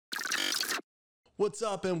What's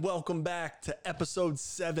up, and welcome back to episode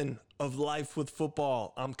 7 of Life with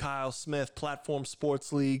Football. I'm Kyle Smith, Platform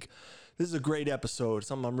Sports League. This is a great episode,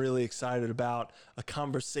 something I'm really excited about, a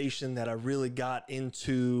conversation that I really got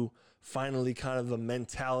into, finally kind of the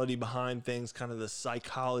mentality behind things, kind of the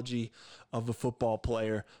psychology of a football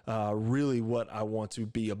player, really what I want to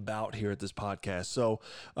be about here at this podcast. So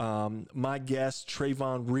my guest,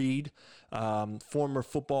 Trayvon Reed, former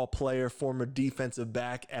football player, former defensive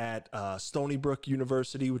back at Stony Brook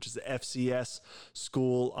University, which is the FCS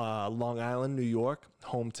school, Long Island, New York,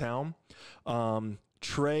 hometown.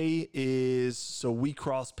 Trey so we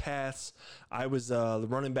crossed paths. I was the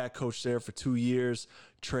running back coach there for 2 years.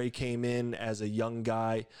 Trey came in as a young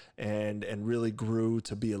guy and really grew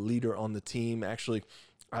to be a leader on the team. Actually,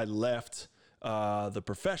 I left the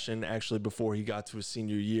profession actually before he got to his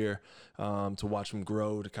senior year to watch him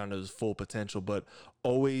grow to kind of his full potential, but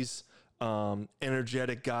always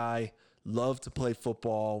energetic guy. Loved to play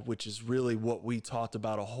football, which is really what we talked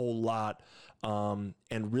about a whole lot. And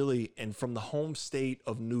from the home state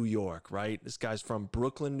of New York, right? This guy's from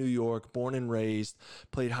Brooklyn, New York, born and raised,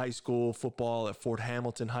 played high school football at Fort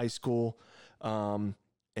Hamilton High School,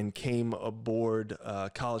 and came aboard a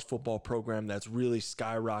college football program that's really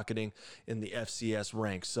skyrocketing in the FCS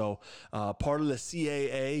ranks. So part of the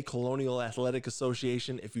CAA, Colonial Athletic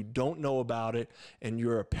Association. If you don't know about it and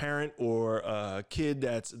you're a parent or a kid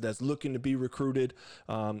that's looking to be recruited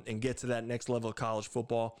and get to that next level of college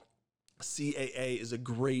football, CAA is a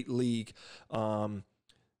great league.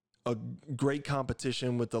 A great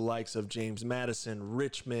competition with the likes of James Madison,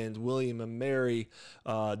 Richmond, William and Mary,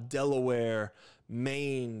 Delaware,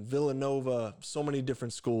 Maine, Villanova, so many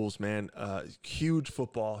different schools, man. Huge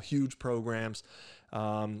football, huge programs.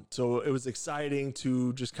 So it was exciting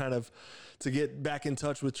to just kind of to get back in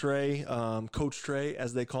touch with Trey, Coach Trey,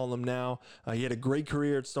 as they call him now. He had a great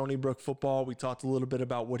career at Stony Brook football. We talked a little bit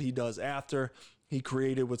about what he does after. He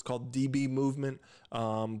created what's called DB Movement,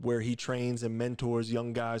 where he trains and mentors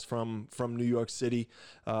young guys from New York City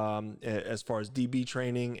as far as DB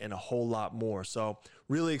training and a whole lot more. So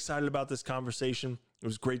really excited about this conversation. It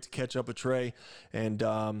was great to catch up with Trey, and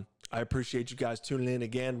I appreciate you guys tuning in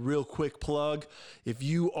again. Real quick plug, if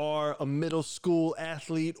you are a middle school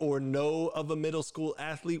athlete or know of a middle school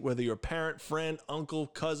athlete, whether you're a parent, friend, uncle,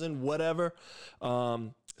 cousin, whatever,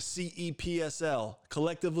 CEPSL,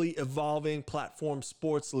 Collectively Evolving Platform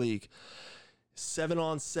Sports League,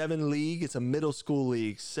 7-on-7 league. It's a middle school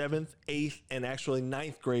league, 7th, 8th, and actually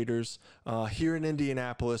 9th graders here in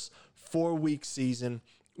Indianapolis. 4-week season.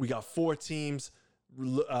 We got 4 teams.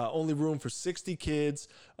 Only room for 60 kids.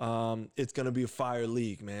 It's going to be a fire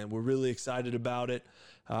league, man. We're really excited about it.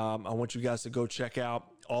 I want you guys to go check out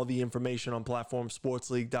all the information on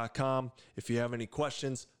platformsportsleague.com. If you have any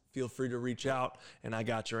questions, feel free to reach out, and I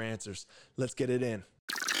got your answers. Let's get it in.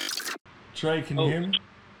 Trey, can you hear me?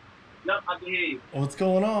 Yep, I can hear you. What's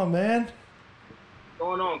going on, man? What's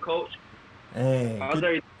going on, Coach?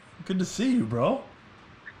 Hey, good to see you, bro.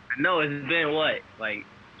 I know, it's been what? Like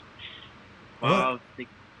 5, 6.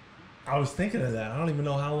 I was thinking of that. I don't even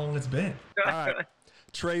know how long it's been. All right.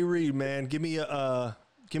 Trey Reed, man, give me a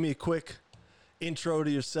quick intro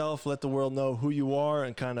to yourself. Let the world know who you are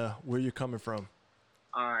and kind of where you're coming from.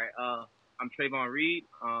 All right, I'm Trayvon Reed.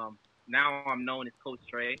 Now I'm known as Coach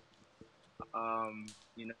Trey. I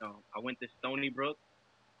went to Stony Brook.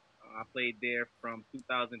 I played there from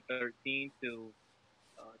 2013 to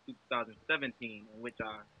 2017, in which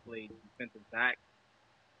I played defensive back.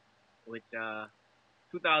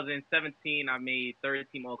 2017 I made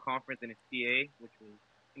third team all conference in the CAA, which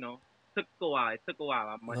was, took a while. It took a while,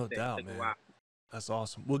 I must say. No doubt, it took man. a while. That's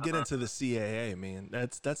awesome. We'll get into the CAA, man.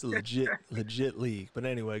 That's a legit league. But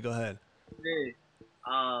anyway, go ahead.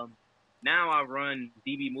 Now I run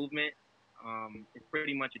DB Movement. It's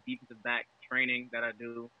pretty much a defensive back training that I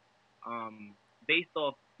do, based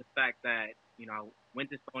off the fact that I went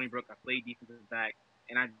to Stony Brook. I played defensive back,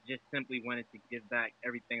 and I just simply wanted to give back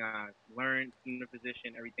everything I learned in the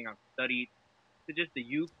position, everything I've studied, to just the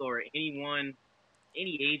youth or anyone,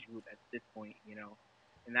 any age group at this point,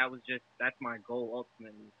 And that's my goal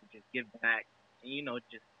ultimately, to just give back and,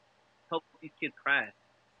 just help these kids craft,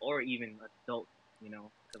 or even adults,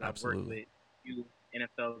 because I've worked with few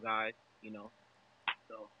NFL guys,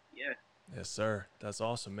 so yeah. Yes, sir. That's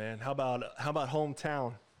awesome, man. How about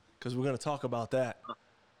hometown? Because we're going to talk about that.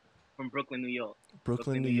 From Brooklyn, New York.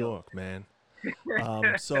 Brooklyn, New York, man.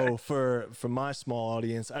 So for my small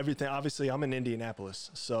audience, obviously I'm in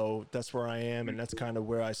Indianapolis, so that's where I am, and that's kind of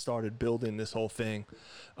where I started building this whole thing.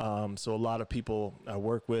 So a lot of people I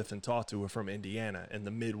work with and talk to are from Indiana and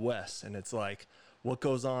the Midwest, and it's like, what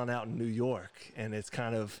goes on out in New York? And it's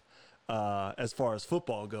kind of as far as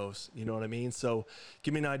football goes. You know what I mean? So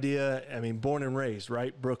give me an idea. I mean, born and raised,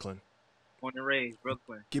 right? Brooklyn. Born and raised,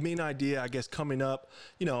 Brooklyn. Give me an idea, I guess, coming up.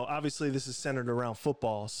 You know, obviously this is centered around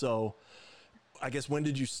football. So I guess when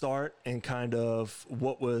did you start, and kind of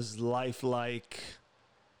what was life like?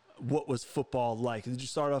 What was football like? Did you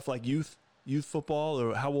start off like youth football,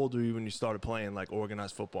 or how old were you when you started playing like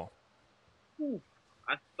organized football?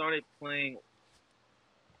 I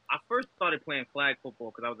first started playing flag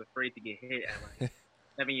football because I was afraid to get hit at like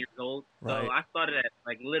 7 years old. Right. So I started at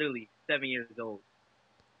like literally 7 years old.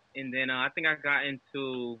 And then I think I got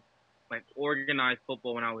into like organized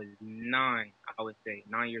football when I was 9, I would say,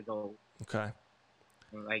 9 years old. Okay.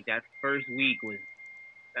 And, like that first week was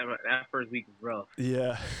rough.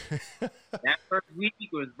 Yeah. That first week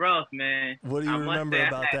was rough, man. What do you remember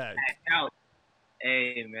about that?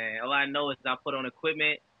 Hey, man, all I know is I put on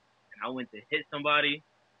equipment and I went to hit somebody.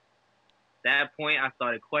 That point, I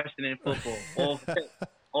started questioning football.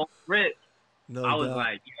 All rip. No I was doubt.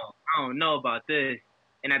 like, I don't know about this.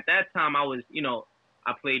 And at that time, I was,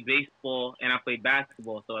 I played baseball and I played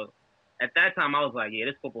basketball. So at that time, I was like, yeah,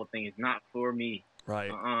 this football thing is not for me.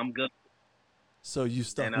 Right. I'm good. So you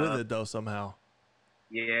stuck with it though somehow.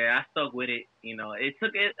 Yeah, I stuck with it.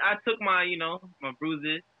 I took my, my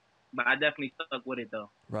bruises, but I definitely stuck with it though.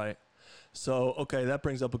 Right. So, okay, that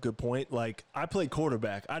brings up a good point. Like, I played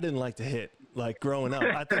quarterback. I didn't like to hit, like, growing up.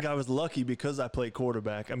 I think I was lucky because I played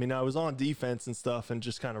quarterback. I mean, I was on defense and stuff and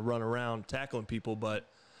just kind of run around tackling people. But,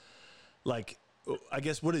 like, I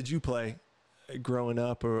guess, what did you play growing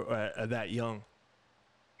up or that young?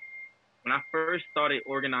 When I first started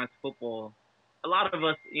organized football, a lot of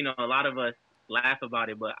us laugh about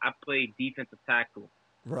it, but I played defensive tackle.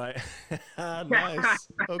 Right. Nice.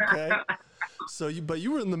 Okay. So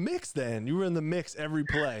you were in the mix then. You were in the mix every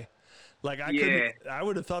play. Like I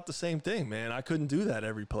would have thought the same thing, man. I couldn't do that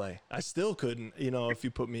every play. I still couldn't, if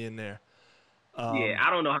you put me in there.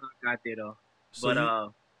 I don't know how I got there though. So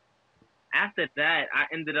but after that, I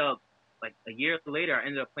ended up like a year later. I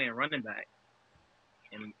ended up playing running back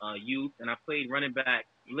in youth, and I played running back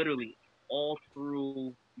literally all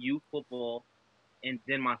through youth football. And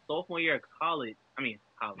then my sophomore year of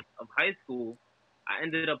high school, I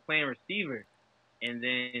ended up playing receiver. And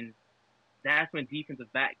then that's when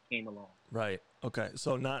defensive back came along. Right. Okay.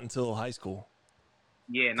 So not until high school.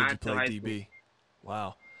 Yeah, not until high school. DB.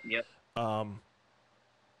 Wow. Yep.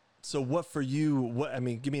 So what for you,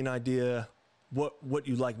 give me an idea what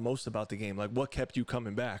you like most about the game. Like what kept you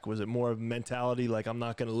coming back? Was it more of mentality like I'm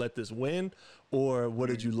not going to let this win, or what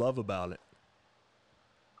did you love about it?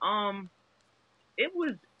 It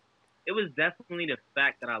was definitely the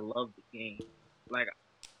fact that I loved the game. Like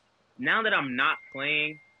now that I'm not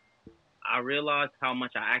playing, I realized how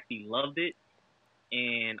much I actually loved it,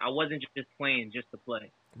 and I wasn't just playing just to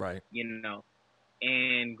play. Right.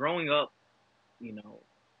 And growing up,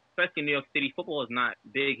 especially in New York City, football is not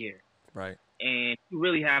big here. Right. And you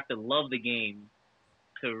really have to love the game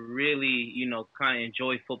to really, kind of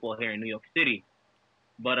enjoy football here in New York City.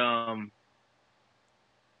 But I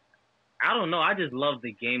don't know. I just love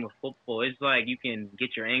the game of football. It's like you can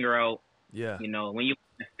get your anger out. Yeah. When you're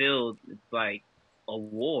in the field, it's like a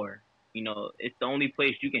war. It's the only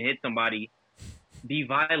place you can hit somebody, be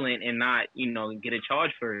violent, and not, get a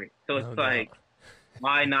charge for it. So it's like,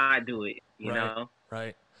 why not do it? You know?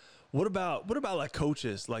 Right. What about like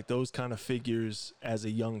coaches, like those kind of figures as a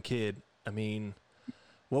young kid? I mean,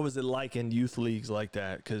 what was it like in youth leagues like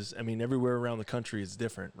that? Because, everywhere around the country is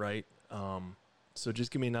different, right? So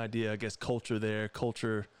just give me an idea, I guess, culture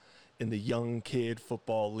in the young kid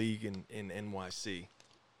football league in NYC.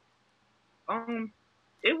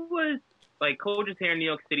 It was like coaches here in New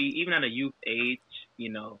York City, even at a youth age,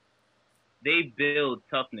 they build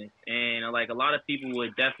toughness. And like a lot of people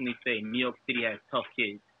would definitely say New York City has tough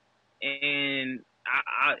kids. And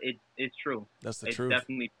it's true. That's the truth. It's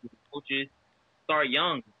definitely true. Coaches start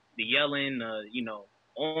young, the yelling,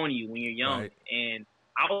 on you when you're young. Right. And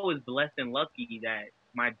I was blessed and lucky that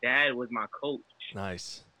my dad was my coach.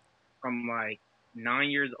 Nice. From like 9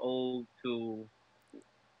 years old to,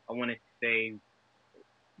 I want to say,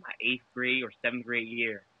 my 8th grade or 7th grade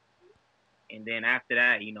year. And then after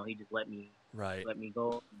that, he just let me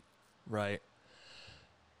go. Right.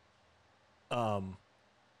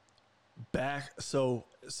 So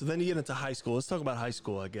then you get into high school. Let's talk about high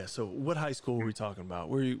school, I guess. So what high school were we talking about?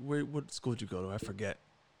 What school did you go to? I forget.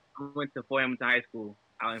 I went to Fort Hamilton High School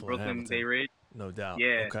out in Brooklyn, Bay Ridge. No doubt.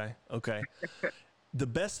 Yeah. Okay.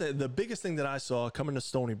 The biggest thing that I saw coming to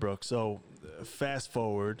Stony Brook. So fast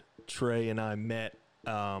forward, Trey and I met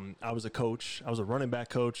I was a coach. I was a running back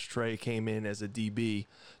coach. Trey came in as a DB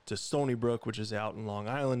to Stony Brook, which is out in Long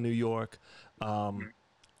Island, New York.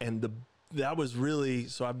 And that was really,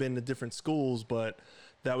 so I've been to different schools, but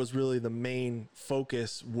that was really the main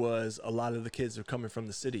focus, was a lot of the kids are coming from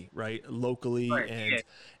the city, right? Locally. Right. And, Yeah.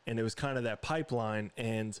 and it was kind of that pipeline.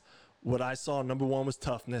 And what I saw, number one, was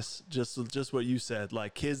toughness. Just what you said,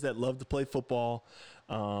 like kids that love to play football,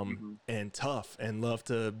 and tough and love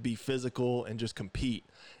to be physical and just compete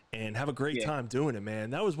and have a great Yeah. time doing it, man.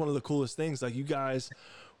 That was one of the coolest things. Like, you guys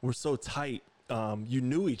were so tight. You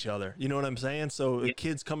knew each other, you know what I'm saying? So Yeah.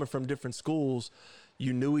 kids coming from different schools,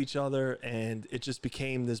 you knew each other, and it just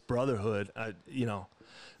became this brotherhood,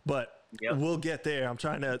 but Yep. we'll get there. I'm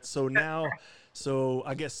trying to, so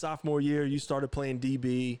I guess sophomore year, you started playing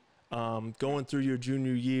DB, going through your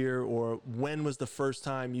junior year, or when was the first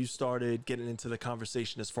time you started getting into the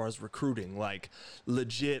conversation as far as recruiting, like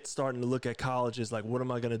legit starting to look at colleges, like what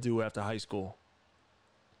am I going to do after high school?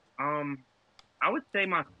 I would say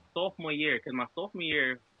my sophomore year, because my sophomore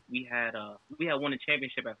year we had won a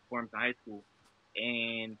championship at Forms High School,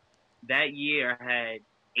 and that year I had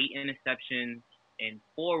 8 interceptions and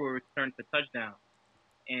 4 were returned for touchdowns.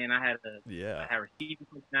 And I had receiving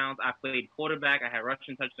touchdowns. I played quarterback. I had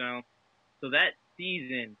rushing touchdowns. So that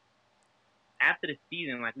season, after the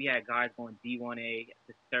season, like we had guys going D1A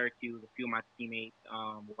to Syracuse, a few of my teammates,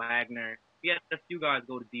 Wagner. We had a few guys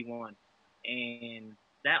go to D1, and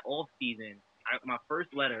that off season, my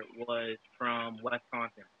first letter was from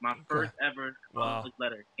Wisconsin. My first ever college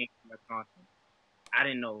letter came from Wisconsin. I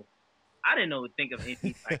didn't know to think of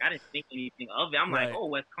anything. Like, I didn't think anything of it. I'm like, oh,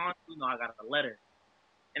 Wisconsin, I got a letter.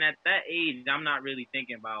 And at that age, I'm not really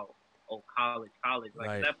thinking about, college. Like,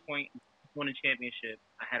 at that point, won a championship.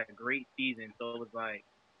 I had a great season, so it was like,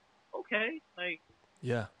 okay, like,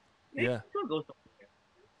 maybe we'll go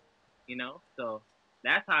somewhere. So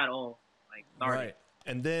that's how it all started. Right.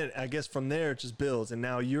 And then I guess from there it just builds. And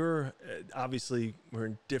now you're obviously, we're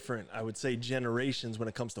in different, I would say, generations when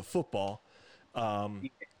it comes to football.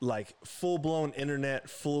 Like full-blown internet,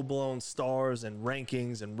 full-blown stars and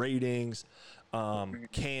rankings and ratings,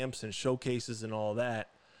 camps and showcases and all that.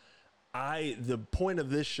 The point of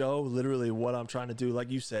this show, literally what I'm trying to do, like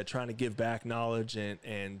you said, trying to give back knowledge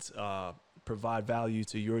and provide value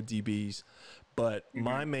to your DBs. But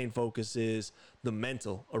my main focus is the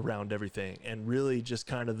mental around everything, and really just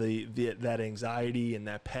kind of that anxiety and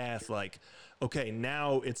that path. Like, okay,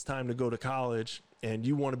 now it's time to go to college, and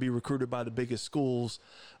you want to be recruited by the biggest schools.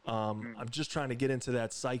 I'm just trying to get into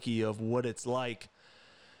that psyche of what it's like,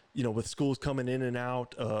 with schools coming in and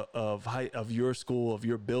out of your school, of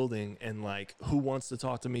your building, and like who wants to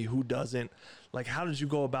talk to me, who doesn't. Like, how did you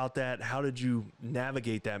go about that? How did you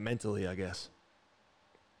navigate that mentally, I guess?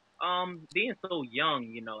 Being so young,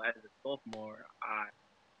 as a sophomore, I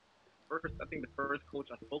think the first coach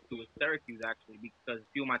I spoke to was Syracuse, actually, because a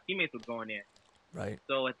few of my teammates were going there. Right.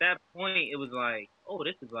 So at that point, it was like, oh,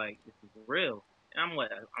 this is real. And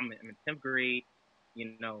I'm in 10th grade,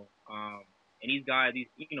 and these guys, these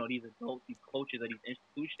adults, these coaches of these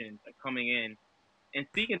institutions are coming in and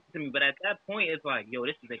speaking to me. But at that point, it's like, yo,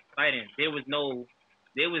 this is exciting. There was no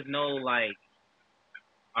like,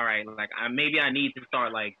 all right, like maybe I need to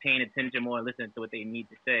start like paying attention more and listening to what they need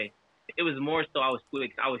to say. It was more so I was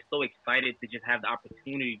so excited to just have the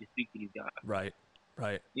opportunity to speak to these guys. Right.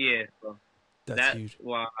 Yeah, so that's huge.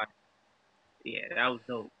 Why, that was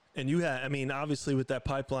dope. And you had, I mean, obviously with that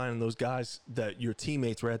pipeline and those guys that your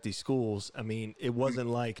teammates were at these schools, I mean, it wasn't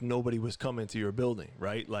like nobody was coming to your building,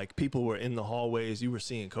 right? Like people were in the hallways, you were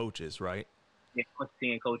seeing coaches, right? Yeah, I was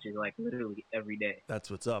seeing coaches like literally every day. That's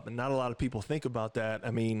what's up. And not a lot of people think about that. I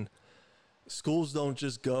mean, colleges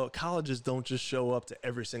don't just show up to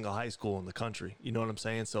every single high school in the country. You know what I'm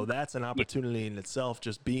saying? So that's an opportunity in itself,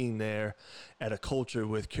 just being there at a culture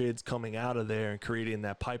with kids coming out of there and creating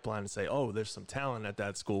that pipeline and say, oh, there's some talent at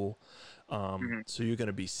that school. So you're going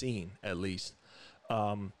to be seen at least.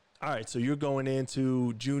 All right. So you're going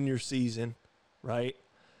into junior season, right?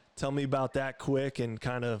 Tell me about that quick, and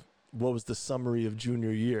kind of what was the summary of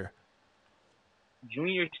junior year?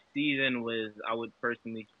 Junior season was, I would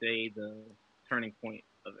personally say, the turning point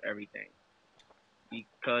of everything.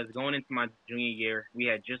 Because going into my junior year, we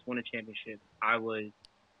had just won a championship. I was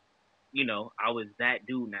that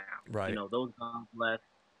dude now. Right. Those guys left.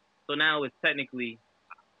 So now it's technically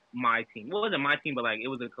my team. Well, it wasn't my team, but like it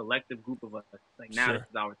was a collective group of us. Like now This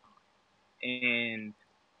is our time. And,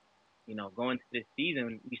 going to this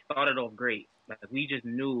season, we started off great. Like we just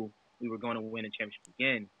knew we were going to win a championship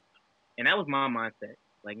again. And that was my mindset.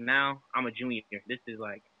 Like now I'm a junior. This is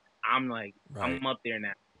like, I'm up there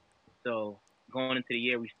now. So going into the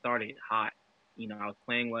year, we started hot. I was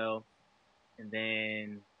playing well, and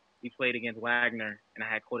then we played against Wagner, and I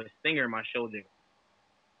had caught a stinger in my shoulder,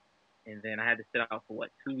 and then I had to sit out for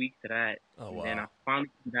 2 weeks of that, Oh, and wow. then I finally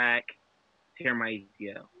came back, tear my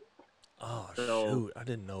ACL. Oh, So shoot. I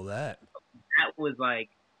didn't know that. that was like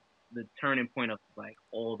the turning point of like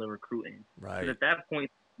all the recruiting. Right. Because at that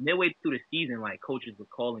point, midway through the season, like coaches were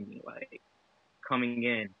calling me, like coming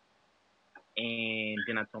in, and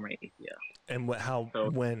then I tore my ACL. And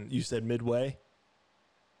when you said midway?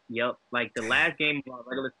 Yep, like the last game of our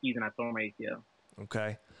regular season, I tore my ACL.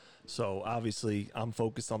 Okay. So obviously I'm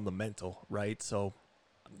focused on the mental, right? So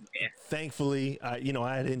thankfully, I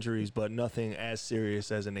had injuries, but nothing as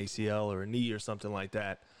serious as an ACL or a knee or something like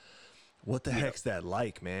that. What the heck's that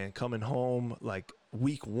like, man? Coming home like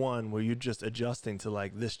week 1 where you're just adjusting to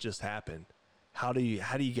like this just happened. How do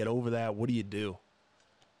you get over that? What do you do?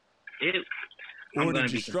 Or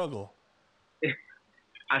did you struggle?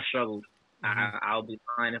 I struggled. Mm-hmm. I'll be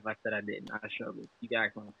lying if I said I didn't. I struggled. You can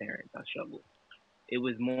ask my parents. I struggled. It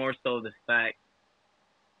was more so the fact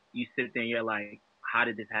you sit there and you're like, how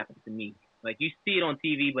did this happen to me? Like, you see it on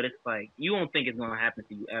TV, but it's like, you don't think it's going to happen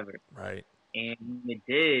to you ever. Right. And when it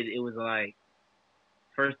did, it was like,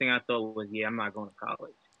 first thing I thought was, I'm not going to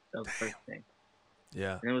college. That was the first thing.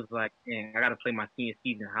 Yeah. And it was like, man, I got to play my senior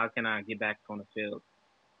season. How can I get back on the field?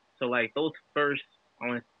 So, like, those first, I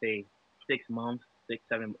want to say, 6 months,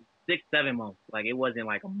 7 months. Like, it wasn't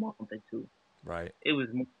like a month or two. Right. It was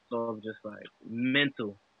more so just like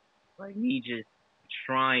mental. Like, me just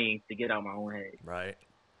trying to get out my own head. Right.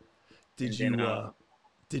 Did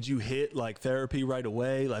you hit like therapy right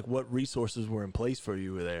away? Like, what resources were in place for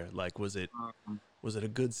you there? Like, was it a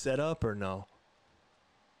good setup or no?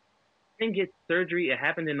 I didn't get surgery. It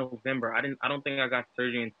happened in November. I don't think I got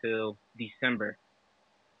surgery until December.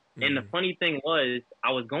 Mm-hmm. And the funny thing was,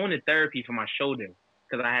 I was going to therapy for my shoulder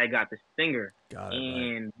because I had got the stinger. Got it.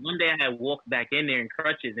 And right. One day I had walked back in there in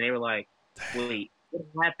crutches, and they were like, "Wait,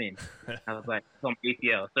 what happened?" I was like, "It's on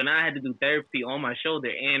ACL." So now I had to do therapy on my shoulder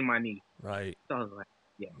and my knee. Right. So I was like,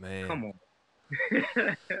 "Yeah, man, come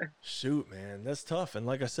on." Shoot, man, that's tough. And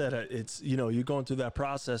like I said, it's you're going through that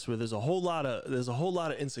process where there's a whole lot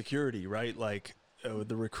of insecurity, right? Like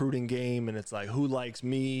the recruiting game, and it's like, who likes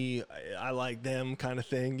me? I like them, kind of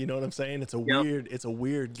thing. You know what I'm saying? It's a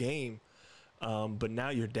weird game. But now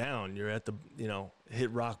you're down. You're at the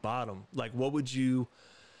hit rock bottom. Like, what would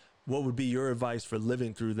be your advice for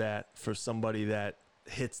living through that for somebody that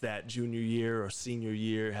hits that junior year or senior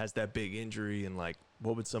year, has that big injury, and like,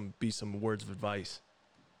 what would be some words of advice?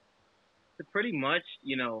 Pretty much,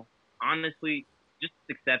 honestly, just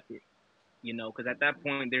accept it, because at that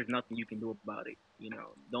point, there's nothing you can do about it.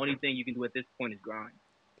 The only thing you can do at this point is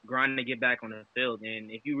grind to get back on the field.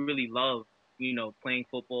 And if you really love, playing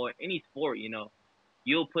football, any sport,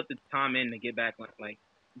 you'll put the time in to get back,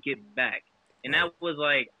 get back. And that was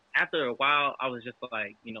like, after a while, I was just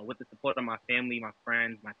like, with the support of my family, my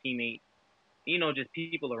friends, my teammates, just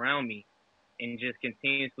people around me, and just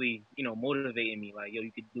continuously, motivating me, like, yo,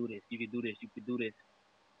 you could do this, you could do this, you could do this.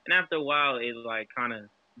 And after a while, it like kind of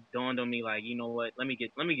dawned on me, like, you know what, let me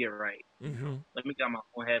get right. Mm-hmm. Let me get my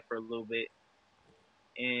own head for a little bit.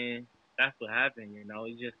 And that's what happened,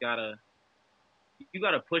 You just gotta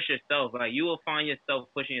push yourself. Like, you will find yourself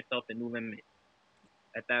pushing yourself to new limits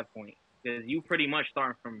at that point, because you pretty much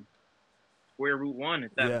starting from square root one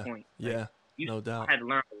at that point. Like, you no doubt. had to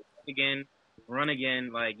learn run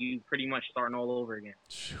again. Like, you pretty much starting all over again.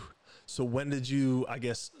 So when did you?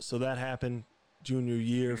 So that happened junior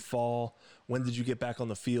year, fall. When did you get back on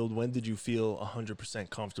the field? When did you feel 100%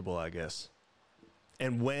 comfortable? I guess.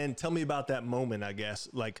 And tell me about that moment. I guess,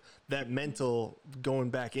 like, that mental going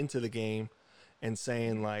back into the game and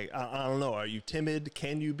saying, like, I don't know, are you timid?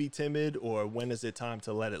 Can you be timid? Or when is it time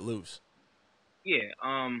to let it loose? Yeah.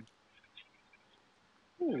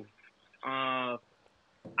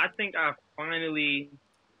 I think I finally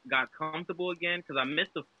got comfortable again, because I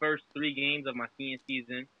missed the first 3 games of my senior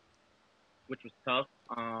season, which was tough.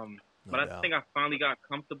 But I think I finally got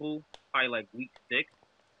comfortable probably like week 6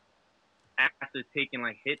 after taking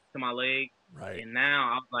like hits to my leg. Right. And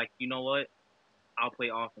now I was like, you know what? I'll play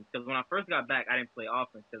offense. Because when I first got back, I didn't play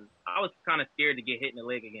offense because I was kind of scared to get hit in the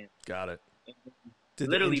leg again. Got it. Did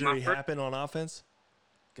the injury happen on offense?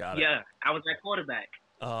 Got it. Yeah, I was at quarterback.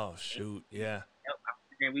 Oh, shoot. Yeah.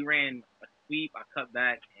 Yep. We ran a sweep. I cut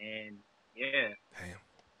back, and yeah. Damn.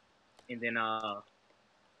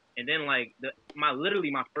 And then like my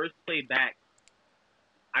first play back,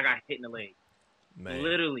 I got hit in the leg. Man.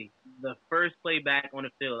 Literally, the first play back on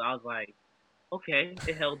the field, I was like, okay,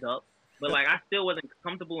 it held up. But, like, I still wasn't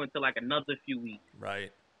comfortable until, like, another few weeks.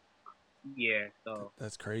 Right. Yeah, so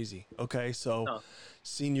That's crazy. Okay, so tough.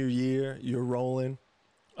 senior year, you're rolling.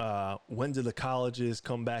 When do the colleges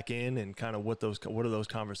come back in, and kind of what are those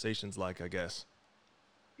conversations like? I guess.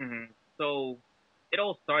 So it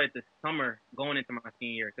all started this summer going into my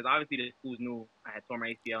senior year because obviously the schools knew I had torn my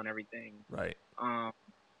ACL and everything. Right. Um,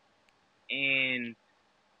 and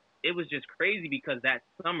it was just crazy because that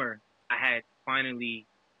summer I had finally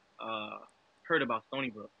heard about Stony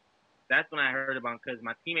Brook. That's when I heard about because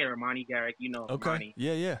my teammate Ramani Garrick, you know Okay. Ramani,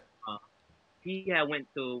 Yeah. Yeah. uh, he had went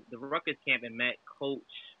to the Rutgers camp and met Coach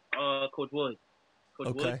Woods. Coach Woods,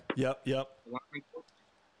 Okay. Yep. Yep. the line coach.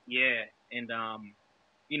 Yeah, and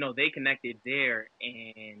they connected there,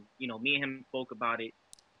 and me and him spoke about it.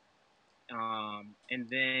 And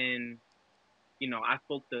then I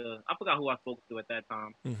forgot who I spoke to at that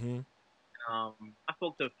time. Mm-hmm. I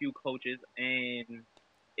spoke to a few coaches, and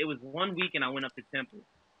it was one week, and I went up to Temple,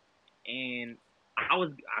 and I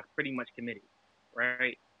pretty much committed,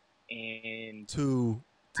 right? And To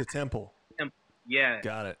Temple. Temple, yeah,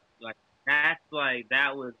 Got it.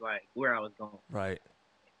 that was like where I was going. Right.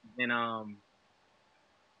 And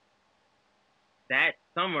that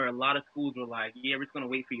summer, a lot of schools were like, "Yeah, we're just gonna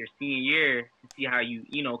wait for your senior year to see how you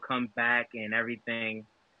come back and everything."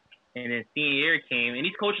 And then senior year came, and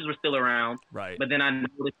these coaches were still around. Right. But then I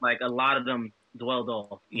noticed like a lot of them dwelled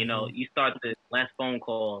off. Mm-hmm. You start to less phone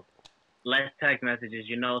calls, less text messages.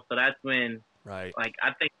 So that's when, Right. like,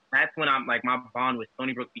 I think that's when I'm like my bond with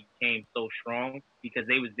Stony Brook became so strong because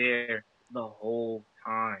they was there the whole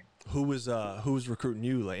time. Who was recruiting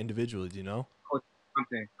you, like, individually? Do you know?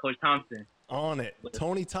 Coach Thompson. On it,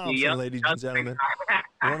 Tony Thompson, Yep. ladies and gentlemen.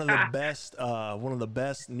 One of the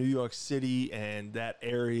best New York City and that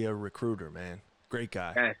area recruiter, man. Great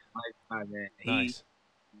guy. That's nice, man. Nice.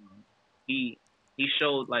 He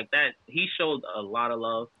showed like that. He showed a lot of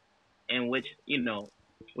love, and which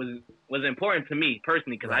was important to me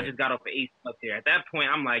personally because Right. I just got off of ACE up here. At that point,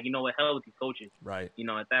 I'm like, what hell with these coaches. Right.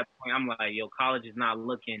 At that point, I'm like, college is not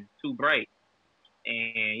looking too bright,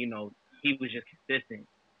 and he was just consistent,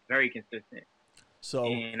 very consistent. So,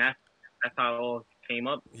 and that's how it all came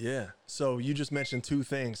up. yeah. So you just mentioned two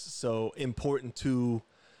things. So important to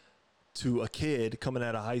a kid coming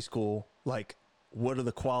out of high school, like, what are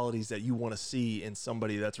the qualities that you want to see in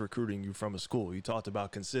somebody that's recruiting you from a school? You talked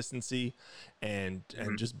about consistency and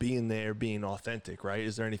just being there, being authentic, right?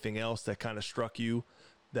 Is there anything else that kind of struck you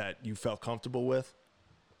that you felt comfortable with?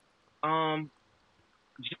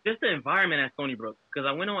 Just the environment at Stony Brook because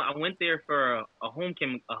I went there for a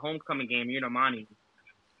homecoming game in Armani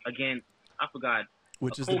against, I forgot,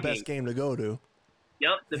 which is the best game to go to.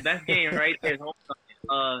 Yep, the best game right there is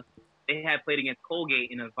homecoming. They had played against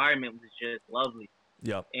Colgate, and the environment was just lovely.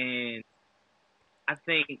 Yep. And I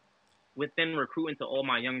think within recruiting to all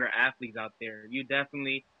my younger athletes out there, you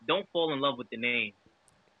definitely don't fall in love with the name.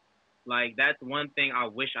 Like, that's one thing I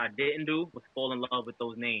wish I didn't do was fall in love with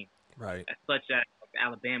those names. Right. Such as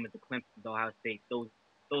Alabama, the Clemson, the Ohio State, those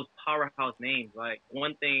powerhouse names. Like,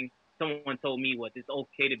 one thing someone told me was it's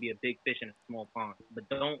okay to be a big fish in a small pond, but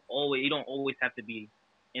you don't always have to be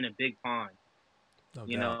in a big pond. No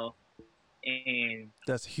you doubt. know, and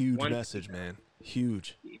that's a huge message, man.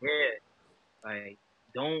 Huge. Yeah, like,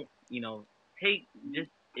 don't take just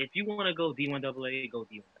if you want to go D1AA, go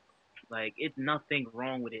D1. Like, it's nothing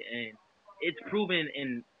wrong with it, and it's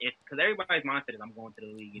proven because everybody's mindset is I'm going to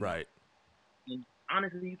the league. Right. And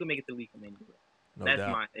honestly, you can make it to the league from anywhere. No That's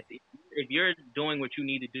doubt. If you're doing what you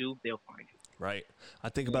need to do, they'll find you. Right. I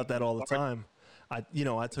think about that all the time.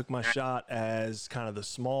 I took my shot as kind of the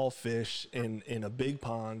small fish in a big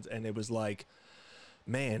pond, and it was like,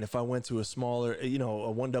 man, if I went to a smaller, a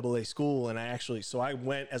 1AA school, and I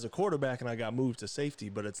went as a quarterback and I got moved to safety,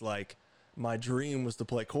 but it's like my dream was to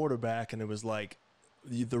play quarterback, and it was like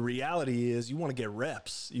the reality is you want to get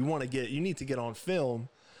reps. You need to get on film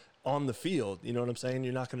on the field. You know what I'm saying?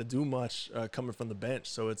 You're not going to do much coming from the bench.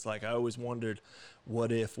 So it's like, I always wondered,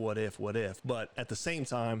 what if? But at the same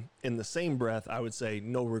time, in the same breath, I would say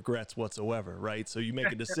no regrets whatsoever, right? So you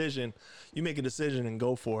make a decision, and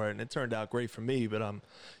go for it. And it turned out great for me, but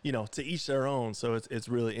to each their own. So it's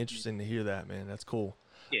really interesting to hear that, man. That's cool.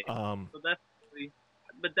 Yeah.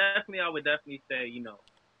 Definitely, I would definitely say,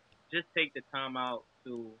 just take the time out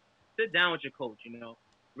to sit down with your coach,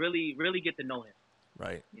 really, really get to know him.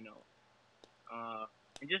 Right.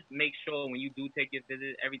 And just make sure when you do take your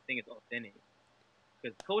visit, everything is authentic.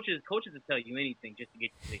 Because coaches will tell you anything just to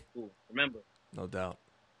get you to their school. Remember. No doubt.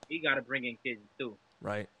 You got to bring in kids too.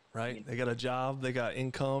 Right. They got a job, they got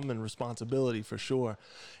income and responsibility for sure.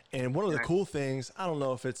 And one of the cool things, I don't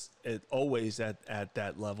know if it's always at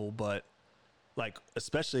that level, but like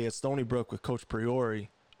especially at Stony Brook with Coach Priori,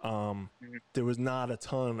 there was not a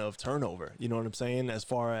ton of turnover. You know what I'm saying? As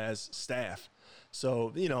far as staff.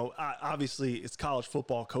 So, obviously it's college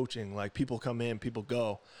football coaching. Like, people come in, people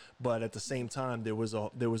go, but at the same time, there was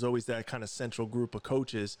always that kind of central group of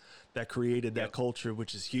coaches that created that culture,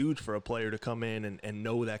 which is huge for a player to come in and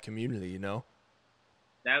know that community. That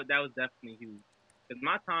was definitely huge. Because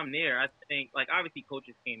my time there, I think, like, obviously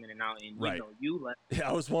coaches came in and out, and Right. you left. Yeah,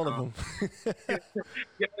 I was one of them.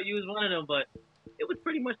 Yeah, you was one of them, but it was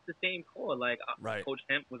pretty much the same core. Like, Right. Coach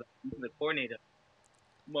Hemp was the coordinator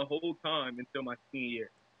my whole time until my senior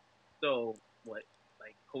year. So like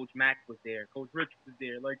Coach Mack was there, Coach Rich was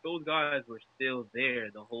there. Like, those guys were still there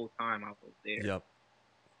the whole time I was there. Yep.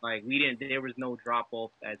 Like, there was no drop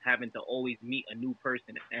off as having to always meet a new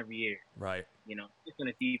person every year. Right. Just on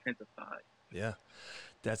the defensive side. Yeah,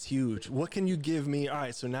 that's huge. What can you give me? All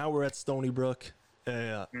right, so now we're at Stony Brook,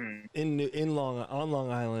 on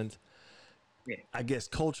Long Island. Yeah. I guess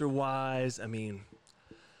culture-wise, I mean,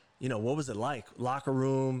 what was it like? Locker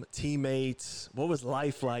room, teammates. What was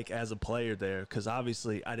life like as a player there? Because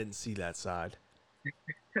obviously, I didn't see that side.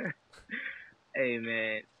 Hey,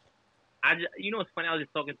 man. It's funny. I was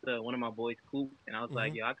just talking to one of my boys, Coop, and I was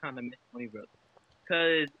like, yo, I kind of miss Stony Brook,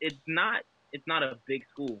 because it's not a big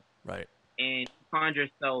school, right? And you find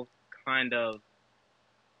yourself kind of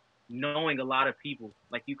knowing a lot of people.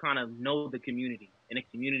 Like, you kind of know the community, and the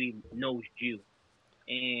community knows you.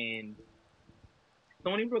 And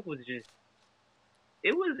Stony Brook was just,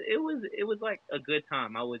 it was like a good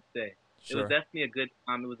time, I would say. Sure. It was definitely a good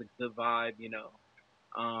time. It was a good vibe,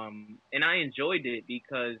 and I enjoyed it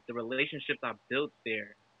because the relationships I built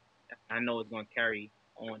there, I know it's going to carry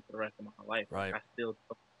on for the rest of my life. Right. Like, I still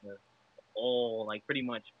talk to pretty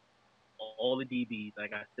much all the DBs.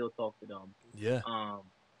 Like, I still talk to them. Yeah.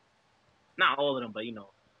 Not all of them, but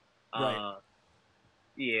right.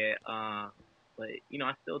 Yeah. But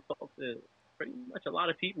I still talk to pretty much a lot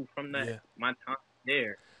of people from my time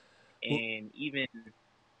there, and even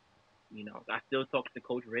I still talk to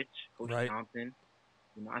Coach Rich, Coach Thompson.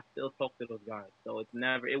 I still talk to those guys. So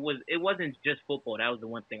it wasn't just football. That was the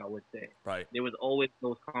one thing I would say. Right. There was always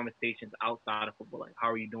those conversations outside of football, like,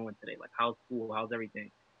 how are you doing today? Like, how's school? How's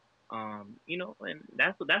everything? And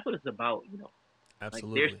that's what it's about.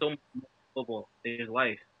 Absolutely. Like, there's so much football. There's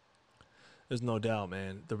life. There's no doubt,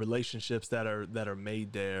 man. The relationships that are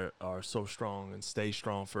made there are so strong and stay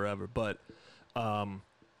strong forever. But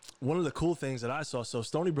one of the cool things that I saw, so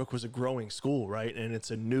Stony Brook was a growing school, right? And it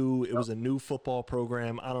was a new football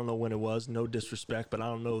program. I don't know when it was, no disrespect, but I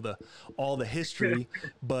don't know all the history,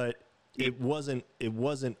 but it wasn't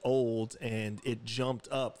old, and it jumped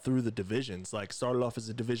up through the divisions. Like, started off as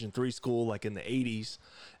a Division III school, like in the 80s,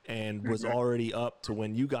 and was already up to,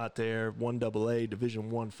 when you got there, 1AA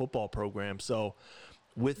Division I football program. So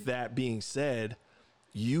with that being said,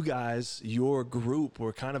 you guys, your group,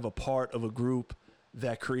 were kind of a part of a group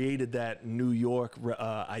that created that New York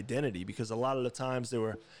identity, because a lot of the times there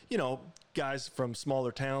were, guys from smaller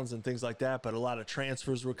towns and things like that, but a lot of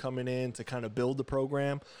transfers were coming in to kind of build the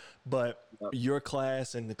program. But your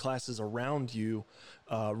class and the classes around you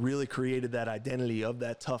really created that identity of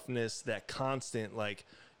that toughness, that constant, like,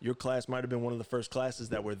 your class might have been one of the first classes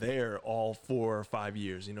that were there all 4 or 5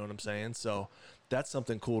 years. You know what I'm saying? So that's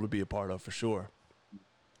something cool to be a part of, for sure.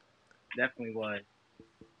 Definitely was.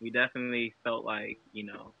 We definitely felt like,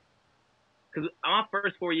 because our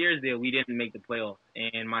first 4 years there, we didn't make the playoffs.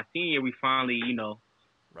 And my senior year, we finally,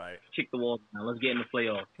 right, kicked the wall down. Let's get in the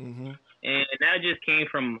playoffs. Mm-hmm. And that just came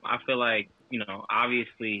from, I feel like,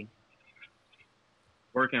 obviously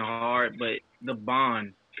working hard, but the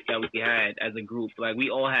bond that we had as a group. Like, we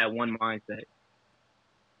all had one mindset.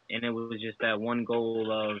 And it was just that one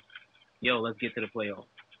goal of, let's get to the playoffs.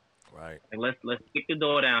 Right. Like, let's kick the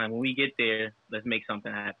door down, and when we get there, let's make something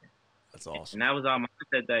happen. That's awesome. And that was our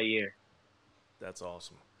mindset that year. That's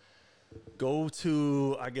awesome. Go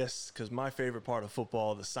to, I guess, because my favorite part of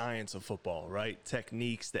football, the science of football, right?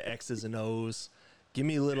 Techniques, the X's and O's. Give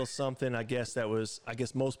me a little something, I guess, that was,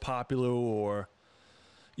 most popular, or,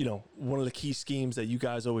 one of the key schemes that you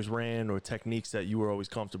guys always ran, or techniques that you were always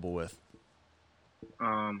comfortable with.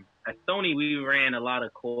 At Stony, we ran a lot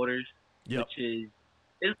of quarters, which is,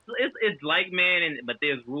 it's like, man, but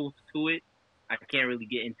there's rules to it. I can't really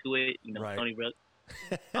get into it, right. Stony Brook.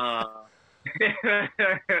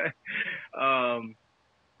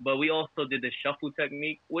 But we also did the shuffle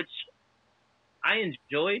technique, which I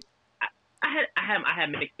enjoyed. I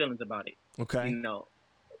had mixed feelings about it. Okay.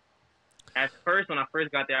 At first, when I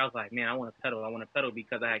first got there, I was like, man, I want to pedal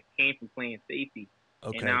because I came from playing safety.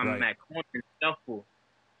 Okay, and now I'm right. at corner and shuffle.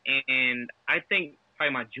 And I think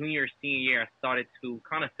probably my junior, senior year, I started to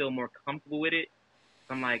kind of feel more comfortable with it.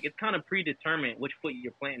 I'm like, it's kind of predetermined which foot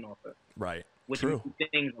you're planting off of, Right. which True.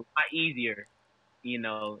 makes things a lot easier. You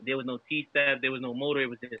know, there was no T-step, there was no motor, it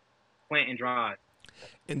was just plant and drive.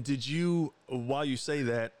 And did you, while you say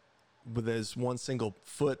that, but there's one single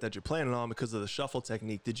foot that you're planning on because of the shuffle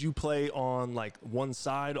technique, did you play on like one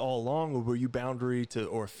side all along, or were you boundary to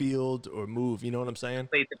or field or move? You know what I'm saying?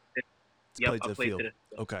 Played to the Play to the field.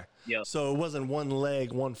 Okay. Yep. So it wasn't one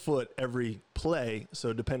leg, 1 foot every play.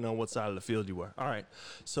 So depending on what side of the field you were. All right.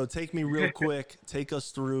 So take me real quick. Take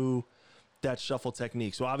us through that shuffle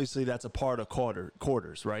technique. So obviously that's a part of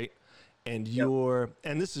quarters, right? And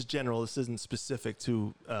and this is general. This isn't specific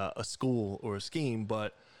to a school or a scheme,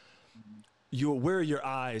 but where are your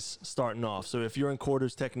eyes starting off? So if you're in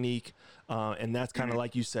quarters technique, and that's kind of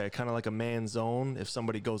like you said, kind of like a man zone. If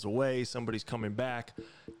somebody goes away, somebody's coming back.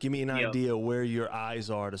 Give me an idea where your eyes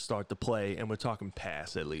are to start the play, and we're talking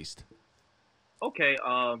pass at least. Okay.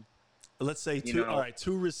 Let's say two. All right,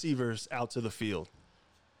 2 receivers out to the field.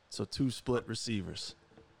 So 2 split receivers.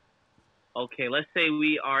 Okay, let's say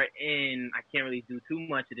we are in. I can't really do too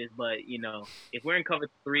much of this, but you know, if we're in cover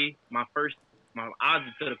 3, my odds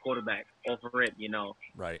are to the quarterback off a rip, you know.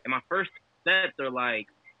 Right. And my first steps are like,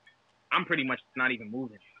 I'm pretty much not even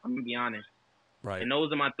moving. I'm gonna be honest. Right. And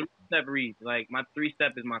those are my 3-step reads. Like my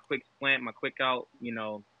 3-step is my quick slant, my quick out, you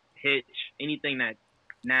know, hitch, anything that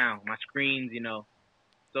now, my screens, you know.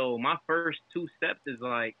 So my first 2 steps is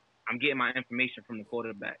like I'm getting my information from the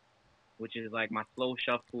quarterback, which is like my slow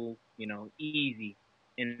shuffle, you know, easy.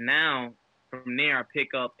 And now from there I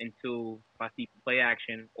pick up into if I see play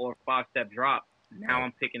action or 5-step drop. Now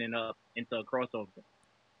I'm picking it up into a crossover.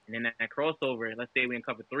 And then that crossover, let's say we're in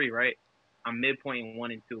cover 3, right? I'm midpointing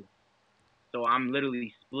 1 and 2. So I'm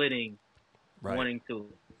literally splitting 1 and 2.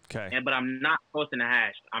 Okay. But I'm not crossing the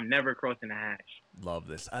hash. I'm never crossing the hash. Love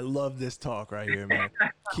this. I love this talk right here, man.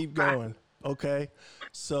 Keep going. Okay.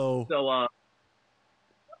 So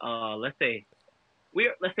let's say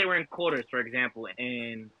we're in quarters, for example,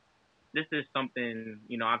 and this is something,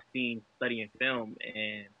 you know, I've seen studying film,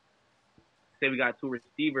 and say we got 2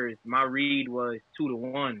 receivers, my read was 2 to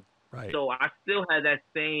 1. Right. So I still had that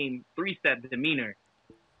same 3-step demeanor,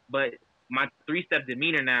 but my 3-step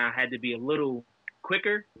demeanor now had to be a little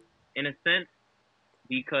quicker in a sense,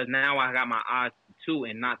 because now I got my eyes to 2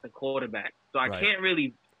 and not the quarterback. So I can't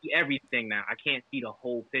really see everything now. I can't see the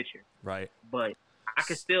whole picture. Right. But I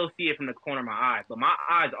can still see it from the corner of my eye. But my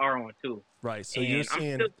eyes are on 2. Right. So you're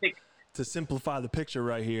seeing, to simplify the picture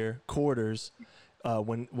right here, quarters,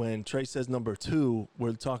 when Trey says number 2,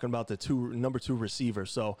 we're talking about the number 2 receiver.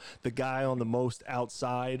 So the guy on the most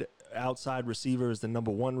outside receiver is the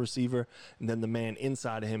number 1 receiver, and then the man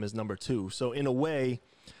inside of him is number 2. So in a way,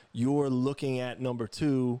 you're looking at number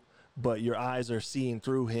 2, but your eyes are seeing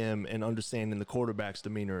through him and understanding the quarterback's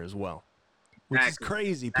demeanor as well, which is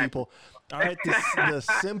crazy, people. All right, the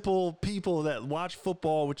simple people that watch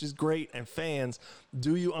football, which is great, and fans,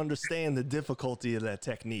 do you understand the difficulty of that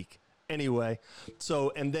technique? Anyway,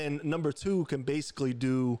 so, and then number 2 can basically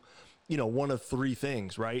do, you know, one of 3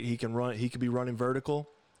 things, right? He could be running vertical,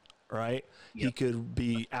 right? Yep. He could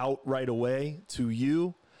be out right away to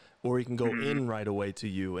you, or he can go in right away to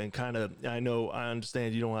you. And kind of, I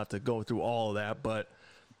understand you don't have to go through all of that, but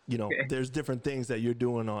you know, there's different things that you're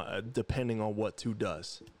doing depending on what 2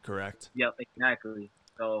 does, correct? Yep, exactly.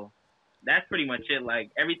 So that's pretty much it.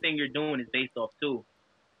 Like everything you're doing is based off 2.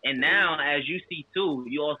 And now, as you see 2,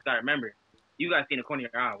 you also got to remember, you got to see in the corner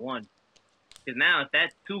of your eye 1. Because now, if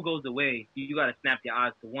that 2 goes away, you got to snap your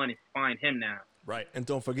eyes to 1 and find him now. Right. And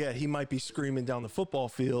don't forget, he might be screaming down the football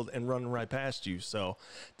field and running right past you. So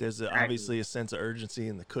there's obviously a sense of urgency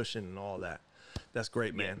in the cushion and all that. That's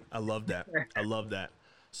great, man. I love that. I love that.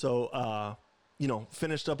 So, you know,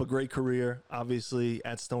 finished up a great career, obviously,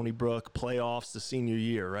 at Stony Brook, playoffs the senior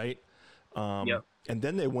year, right? Yep. And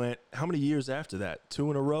then they went, how many years after that?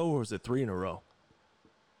 2 in a row, or was it 3 in a row?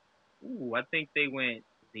 Ooh, I think they went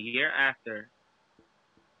the year after.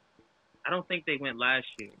 I don't think they went last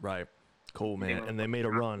year. Right. Cool, man. And they made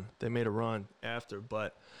a run. They made a run after,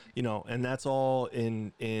 but you know, and that's all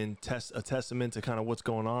in a testament to kind of what's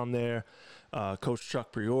going on there. Coach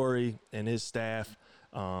Chuck Priore and his staff,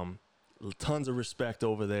 tons of respect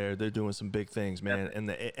over there. They're doing some big things, man.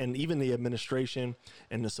 And even the administration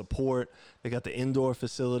and the support. They got the indoor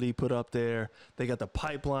facility put up there. They got the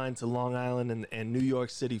pipeline to Long Island and New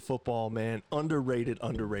York City football, man. Underrated.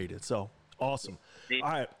 So awesome. All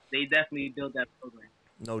right. They definitely built that program.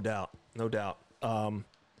 No doubt.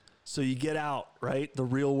 So you get out, right? The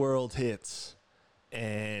real world hits.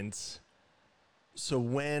 And so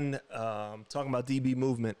when, talking about DB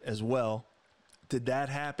movement as well, did that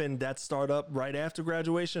happen, that start up right after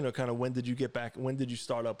graduation, or kind of when did you get back? When did you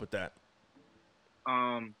start up with that?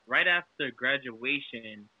 Right after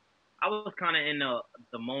graduation, I was kind of in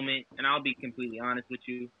the moment, and I'll be completely honest with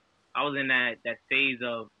you. I was in that phase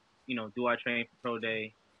of, do I train for pro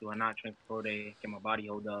day? Do I not train for pro day? Can my body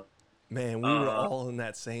hold up? Man, we were all in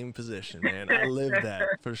that same position, man. I lived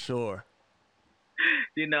that for sure.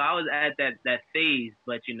 I was at that phase,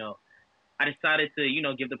 but I decided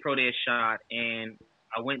to give the pro day a shot, and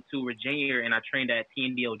I went to Virginia and I trained at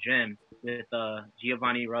TNDO Gym with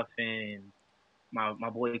Giovanni Ruffin, my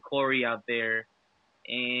boy Corey out there,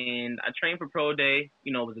 and I trained for pro day.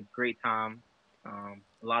 It was a great time, a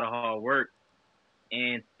lot of hard work,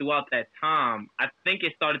 and throughout that time, I think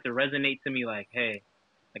it started to resonate to me like, hey,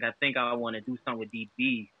 like I think I want to do something with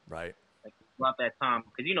DB. Right. Like throughout that time,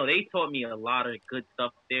 because they taught me a lot of good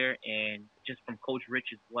stuff there, and just from Coach Rich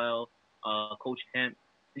as well, Coach Hemp,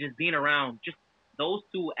 and just being around just those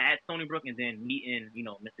two at Stony Brook, and then meeting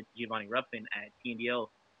Mr. Giovanni Ruffin at TNDO,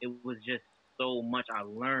 it was just so much I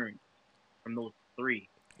learned from those three.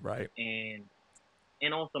 Right.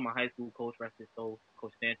 And also my high school coach, rest his soul,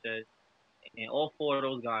 Coach Sanchez, and all four of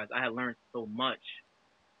those guys, I had learned so much.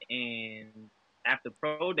 And after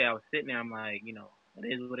pro day, I was sitting there, I'm like, it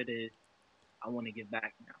is what it is. I want to get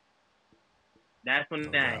back now. That's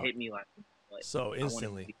when that hit me like so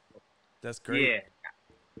instantly. That's great. Yeah,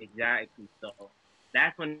 exactly. So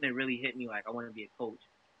that's when it really hit me like I want to be a coach.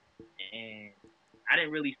 And I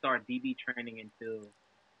didn't really start DB training until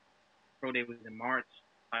pro day was in March,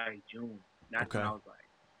 probably June. That's when I was like,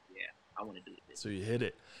 yeah, I want to do this. So you hit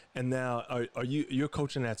it. And now are you're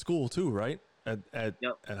coaching at school too, right? At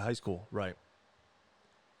high school, right?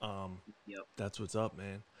 Yep. That's what's up,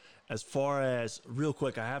 man. As far as real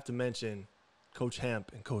quick, I have to mention Coach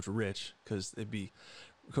Hemp and Coach Rich, because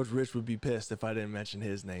Coach Rich would be pissed if I didn't mention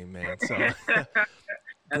his name, man. So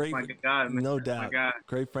great, my God, no doubt.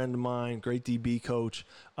 Great friend of mine, great DB coach.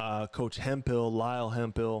 Coach Hemphill, Lyle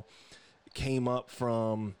Hemphill, came up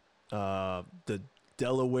from the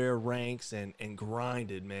Delaware ranks and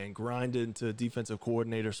grinded into a defensive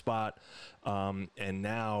coordinator spot, and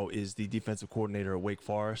now is the defensive coordinator at Wake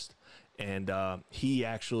Forest. And he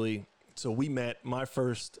actually, so we met. My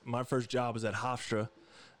first job was at Hofstra.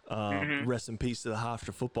 Rest in peace to the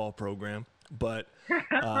Hofstra football program. But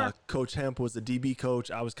Coach Hemp was the DB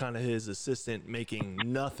coach. I was kind of his assistant, making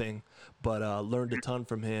nothing, but learned a ton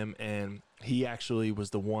from him. And he actually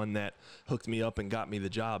was the one that hooked me up and got me the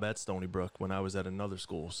job at Stony Brook when I was at another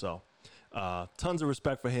school. So tons of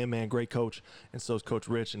respect for him, man. Great coach. And so is Coach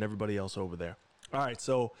Rich and everybody else over there. All right,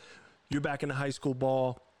 so you're back in the high school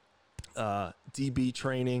ball, DB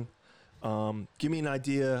training. Give me an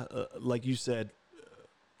idea, like you said,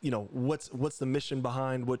 what's the mission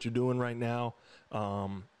behind what you're doing right now,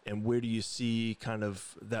 and where do you see kind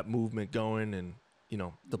of that movement going, and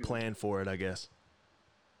the plan for it, I guess.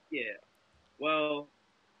 Yeah, well,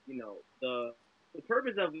 the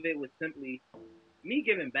purpose of it was simply me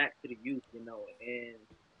giving back to the youth, and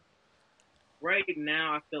right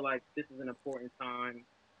now I feel like this is an important time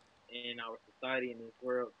in our society, in this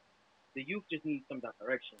world. The youth just need some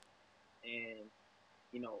direction, and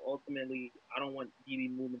ultimately, I don't want DB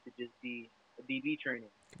movement to just be a DB training.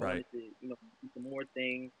 I right. want it to, do some more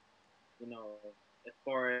things, as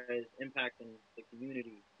far as impacting the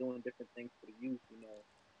community, doing different things for the youth,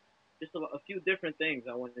 just a few different things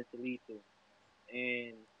I wanted to lead to.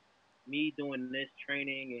 And me doing this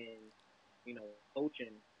training and,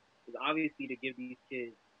 coaching is obviously to give these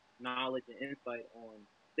kids knowledge and insight on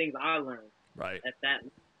things I learned right. at that,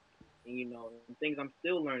 and, and things I'm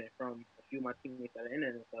still learning from a few of my teammates that are in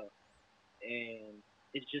it and stuff. And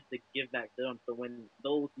it's just to give back to them. So when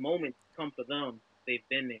those moments come for them, they've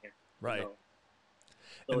been there. Right.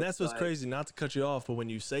 So and that's what's crazy, not to cut you off, but when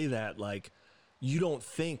you say that, like, you don't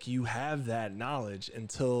think you have that knowledge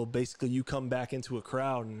until basically you come back into a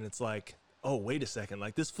crowd and it's like, oh, wait a second,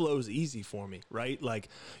 like this flows easy for me, right? Like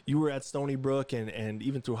you were at Stony Brook and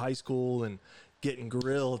even through high school and getting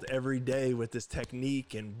grilled every day with this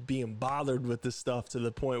technique and being bothered with this stuff to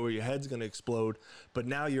the point where your head's going to explode. But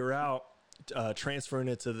now you're out transferring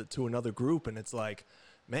it to another group, and it's like,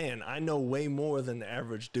 man, I know way more than the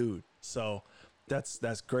average dude. So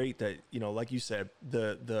that's great that, like you said,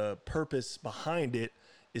 the purpose behind it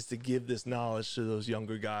is to give this knowledge to those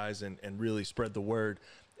younger guys and really spread the word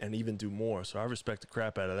and even do more. So I respect the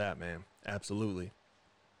crap out of that, man. Absolutely.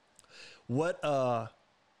 What,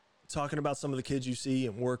 talking about some of the kids you see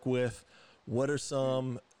and work with, what are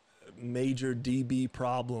some major DB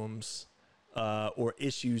problems or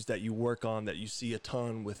issues that you work on that you see a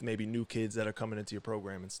ton with maybe new kids that are coming into your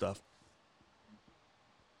program and stuff?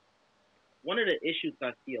 one of the issues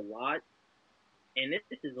I see a lot, and this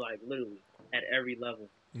is like literally at every level,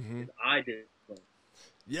 Mm-hmm. is eye discipline.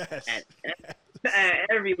 Yes. At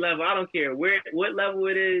every level, I don't care what level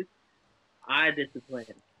it is, eye discipline.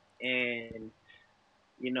 And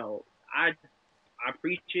you know, I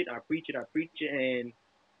preach it, I preach it, I preach it, and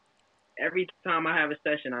every time I have a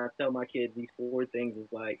session, I tell my kids these four things is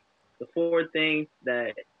like the four things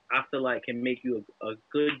that I feel like can make you a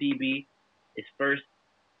good DB is first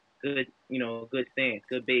good, good stance,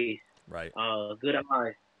 good base, Right. good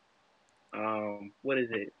eyes. What is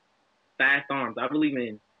it? Fast arms. I believe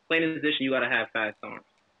in playing in position. You gotta have fast arms.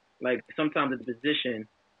 Like sometimes in the position,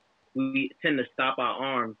 we tend to stop our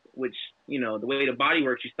arms, which the way the body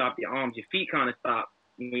works, you stop your arms. Your feet kind of stop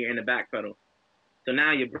when you're in the back pedal. So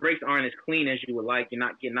now your brakes aren't as clean as you would like. You're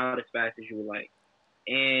not getting out as fast as you would like.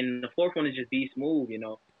 And the fourth one is just be smooth.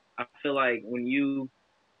 I feel like when you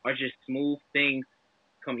are just smooth, things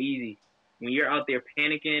come easy. When you're out there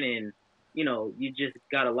panicking and you just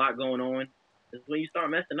got a lot going on, is when you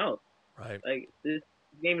start messing up. Right. Like this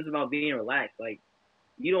game is about being relaxed. Like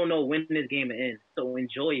you don't know when this game will end, so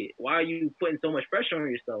enjoy it. Why are you putting so much pressure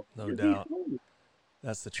on yourself? No Just doubt. be smooth.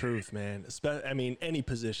 That's the truth, man. I mean, any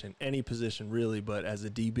position really. But as a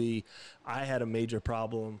DB, I had a major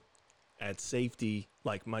problem at safety,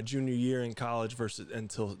 like my junior year in college versus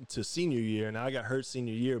until to senior year. And I got hurt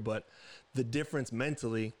senior year, but the difference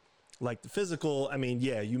mentally, like the physical, I mean,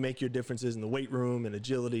 yeah, you make your differences in the weight room and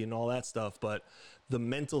agility and all that stuff, but the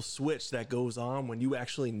mental switch that goes on when you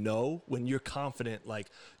actually know, when you're confident, like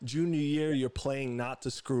junior year, you're playing not to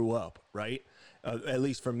screw up, right? At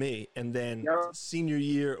least for me. And then senior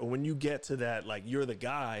year, or when you get to that, like you're the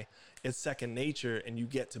guy, it's second nature and you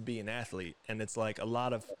get to be an athlete. And it's like a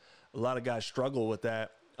lot of guys struggle with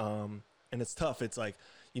that. And it's tough. It's like,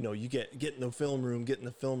 you get in the film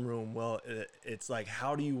room. Well, it's like,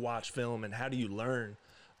 how do you watch film and how do you learn?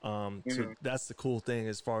 So that's the cool thing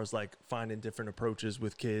as far as like finding different approaches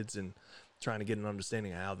with kids and trying to get an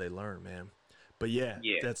understanding of how they learn, man. But yeah.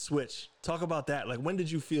 That switch, talk about that. Like, when did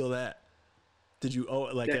you feel that? Did you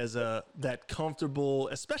as that comfortable,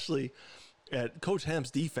 especially at Coach Hemp's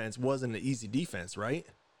defense wasn't an easy defense, right?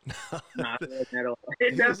 Not at all.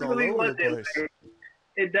 It definitely wasn't.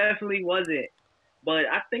 It definitely wasn't. But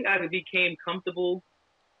I think I became comfortable.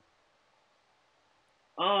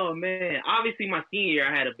 Oh man! Obviously, my senior year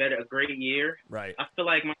I had a great year. Right. I feel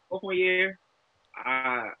like my sophomore year,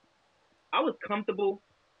 I was comfortable,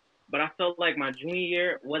 but I felt like my junior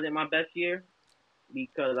year wasn't my best year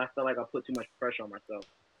because I felt like I put too much pressure on myself.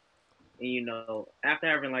 And after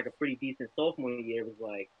having like a pretty decent sophomore year, it was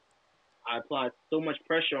like I applied so much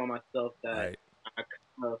pressure on myself that I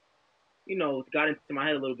kind of, got into my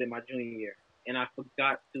head a little bit my junior year, and I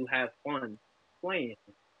forgot to have fun playing.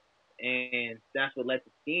 And that's what led to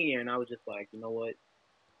senior, and I was just like, you know what,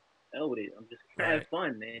 hell with it. I'm just gonna have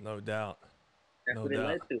fun, man. No doubt. That's what it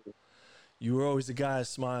led to. You were always the guy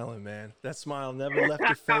smiling, man. That smile never left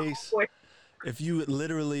your face. If you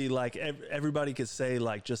literally, like, everybody could say,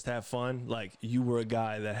 like, just have fun, like, you were a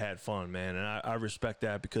guy that had fun, man. And I respect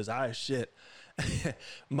that because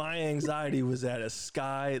my anxiety was at a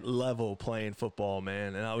sky level playing football,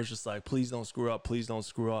 man. And I was just like, please don't screw up. Please don't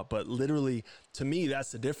screw up. But literally, to me,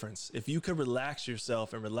 that's the difference. If you can relax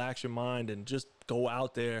yourself and relax your mind and just go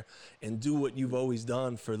out there and do what you've always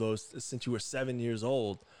done since you were 7 years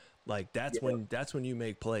old, like, that's when you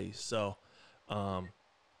make plays. So,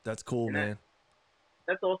 that's cool, and man.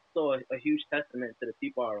 That's also a huge testament to the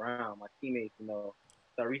people around, my teammates,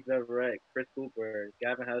 Tyrese Everett, Chris Cooper,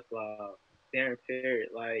 Gavin Heslop, Darren Perry,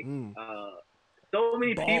 like, so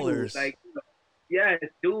many Ballers. people, like,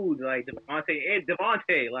 dudes, like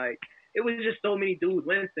Devontae, like, it was just so many dudes.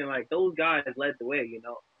 Winston, like, those guys led the way,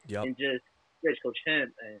 and just Coach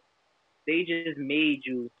Hemp, and they just made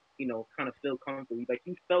you, kind of feel comfortable. Like,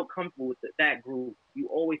 you felt comfortable with that group. You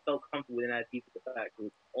always felt comfortable in that defensive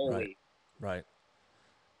group, always. Right.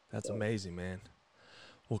 That's amazing, man.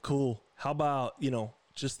 Well, cool. How about,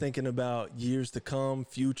 just thinking about years to come,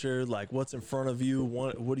 future, like what's in front of you?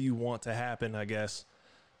 What do you want to happen, I guess?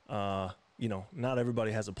 Not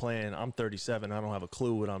everybody has a plan. I'm 37. I don't have a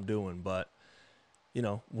clue what I'm doing, but,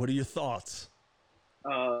 what are your thoughts?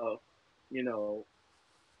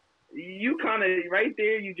 You kind of, right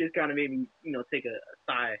there, you just kind of made me, take a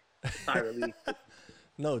sigh relief.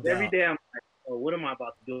 No doubt. Every day I'm like, what am I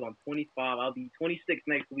about to do? I'm 25. I'll be 26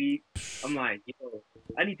 next week. I'm like,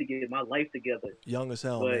 I need to get my life together. Young as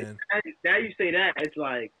hell, man. Now you say that, it's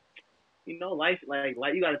like, life, like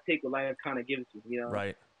you got to take what life kind of gives you,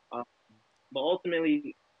 Right. But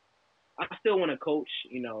ultimately, I still want to coach,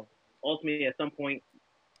 ultimately at some point,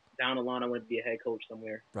 down the line I want to be a head coach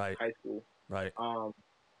somewhere, Right. high school. Right.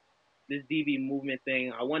 This DB movement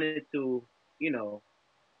thing, I wanted to, you know,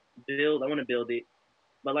 build. I want to build it,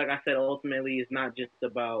 but like I said, ultimately, it's not just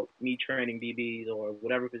about me training DBs or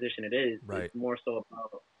whatever position it is. Right. It's more so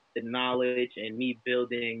about the knowledge and me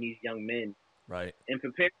building these young men Right. and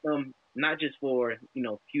prepare them not just for, you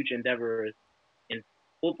know, future endeavors in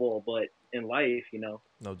football, but in life, you know.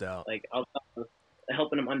 No doubt. Like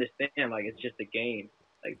helping them understand, like, it's just a game.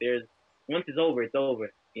 Like, there's once it's over, it's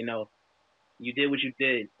over. You know, you did what you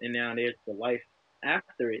did, and now there's the life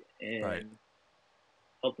after it, and Right.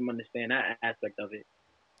 help them understand that aspect of it.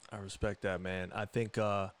 I respect that, man. I think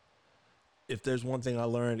if there's one thing I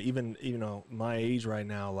learned, even, you know, my age right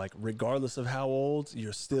now, like, regardless of how old,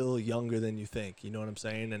 you're still younger than you think. You know what I'm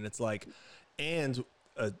saying? And it's like, and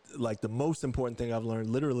like the most important thing I've learned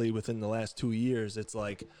literally within the last 2 years, it's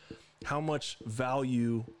like, how much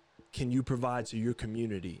value can you provide to your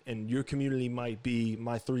community? And your community might be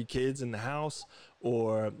my 3 kids in the house,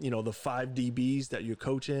 or, you know, the 5 DBs that you're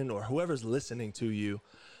coaching, or whoever's listening to you.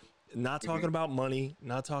 Not talking about money,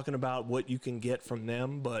 not talking about what you can get from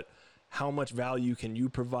them, but how much value can you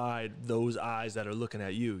provide those eyes that are looking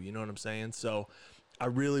at you? You know what I'm saying? So I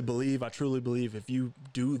truly believe if you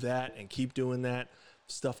do that and keep doing that,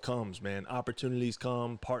 stuff comes, man. Opportunities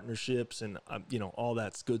come, partnerships, and, you know, all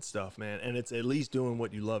that's good stuff, man. And it's at least doing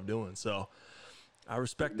what you love doing. So I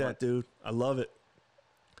respect that, dude. I love it.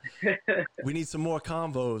 We need some more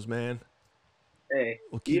convos, man. Hey,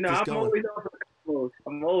 We'll keep this going. always up for combos.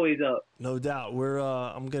 I'm always up. No doubt.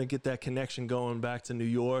 I'm gonna get that connection going back to New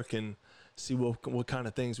York and see what kind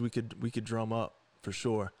of things we could drum up for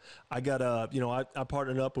sure. I got I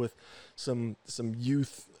partnered up with some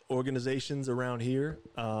youth organizations around here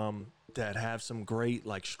that have some great,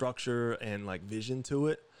 like, structure and, like, vision to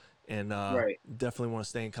it, and definitely want to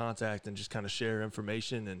stay in contact and just kind of share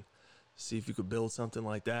information and see if you could build something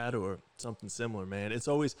like that or something similar, man. It's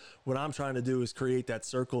always what I'm trying to do is create that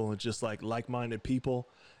circle of just like-minded people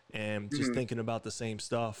and just thinking about the same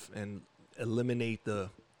stuff and eliminate the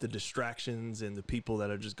distractions and the people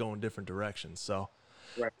that are just going different directions. So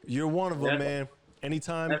you're one of them, man.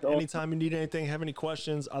 Anytime you need anything, have any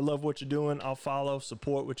questions, I love what you're doing. I'll follow,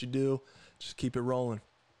 support what you do. Just keep it rolling.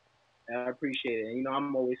 I appreciate it. And, you know,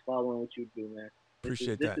 I'm always following what you do, man. This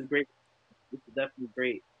is great. This is definitely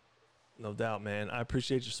great. No doubt, man. I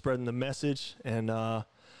appreciate you spreading the message, and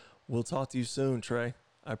we'll talk to you soon, Trey.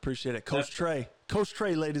 I appreciate it. Coach Trey,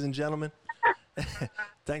 ladies and gentlemen.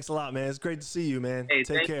 Thanks a lot, man. It's great to see you, man. Hey,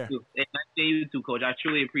 take care. Hey, nice to see you too, Coach. I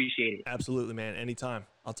truly appreciate it. Absolutely, man. Anytime.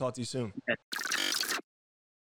 I'll talk to you soon. Yes.